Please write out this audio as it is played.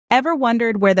Ever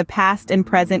wondered where the past and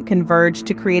present converge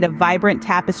to create a vibrant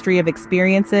tapestry of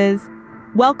experiences?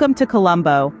 Welcome to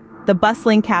Colombo, the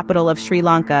bustling capital of Sri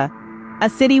Lanka, a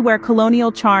city where colonial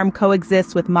charm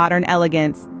coexists with modern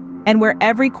elegance, and where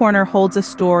every corner holds a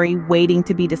story waiting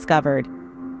to be discovered.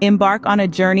 Embark on a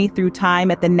journey through time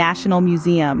at the National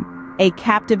Museum, a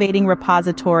captivating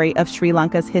repository of Sri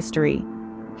Lanka's history.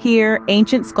 Here,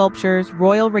 ancient sculptures,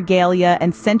 royal regalia,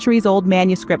 and centuries-old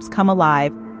manuscripts come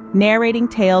alive, narrating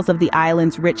tales of the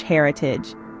island's rich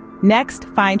heritage. Next,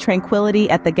 find tranquility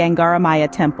at the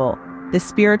Gangaramaya temple, the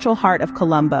spiritual heart of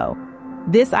Colombo.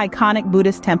 This iconic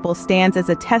Buddhist temple stands as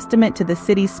a testament to the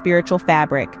city's spiritual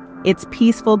fabric, its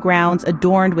peaceful grounds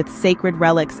adorned with sacred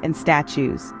relics and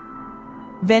statues.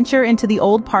 Venture into the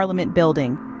old Parliament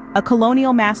building, a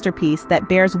colonial masterpiece that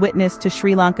bears witness to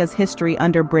Sri Lanka's history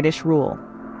under British rule.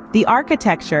 The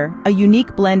architecture, a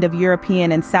unique blend of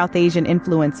European and South Asian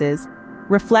influences,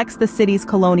 reflects the city's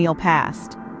colonial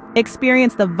past.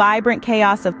 Experience the vibrant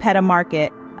chaos of Peta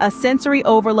Market, a sensory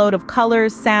overload of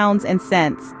colors, sounds, and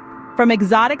scents. From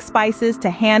exotic spices to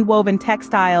hand-woven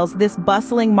textiles, this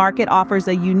bustling market offers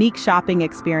a unique shopping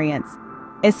experience.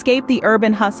 Escape the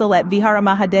urban hustle at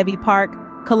Mahadevi Park,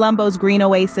 Colombo's green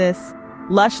oasis.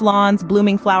 Lush lawns,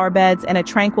 blooming flower beds, and a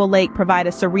tranquil lake provide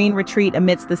a serene retreat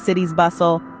amidst the city's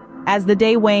bustle. As the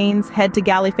day wanes, head to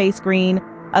Galle Green,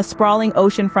 a sprawling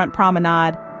oceanfront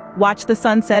promenade. Watch the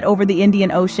sunset over the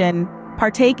Indian Ocean,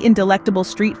 partake in delectable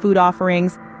street food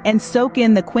offerings, and soak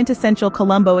in the quintessential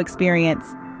Colombo experience.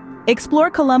 Explore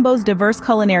Colombo's diverse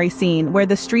culinary scene, where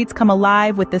the streets come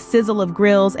alive with the sizzle of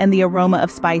grills and the aroma of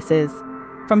spices.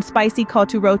 From spicy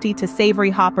kotu roti to savory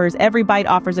hoppers, every bite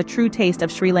offers a true taste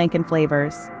of Sri Lankan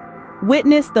flavors.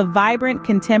 Witness the vibrant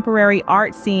contemporary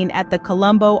art scene at the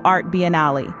Colombo Art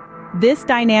Biennale. This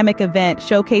dynamic event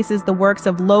showcases the works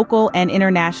of local and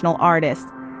international artists,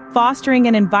 fostering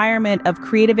an environment of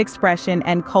creative expression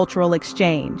and cultural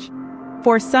exchange.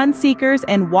 For sun seekers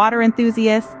and water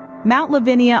enthusiasts, Mount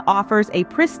Lavinia offers a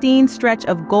pristine stretch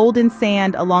of golden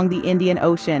sand along the Indian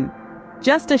Ocean.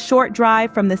 Just a short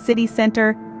drive from the city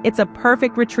center, it's a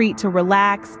perfect retreat to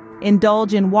relax,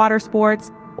 indulge in water sports,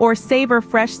 or savor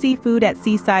fresh seafood at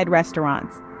seaside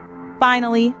restaurants.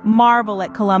 Finally, marvel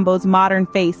at Colombo's modern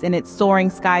face in its soaring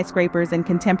skyscrapers and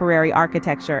contemporary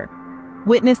architecture.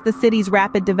 Witness the city's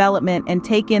rapid development and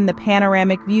take in the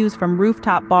panoramic views from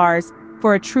rooftop bars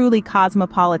for a truly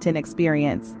cosmopolitan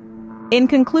experience. In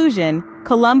conclusion,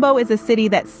 Colombo is a city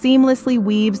that seamlessly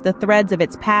weaves the threads of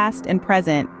its past and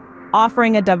present,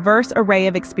 offering a diverse array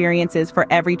of experiences for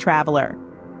every traveler.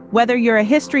 Whether you're a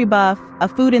history buff, a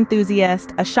food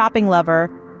enthusiast, a shopping lover,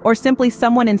 or simply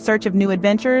someone in search of new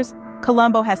adventures,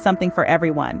 Colombo has something for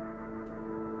everyone.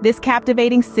 This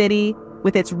captivating city,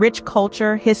 with its rich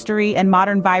culture, history, and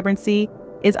modern vibrancy,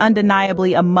 is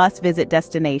undeniably a must-visit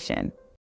destination.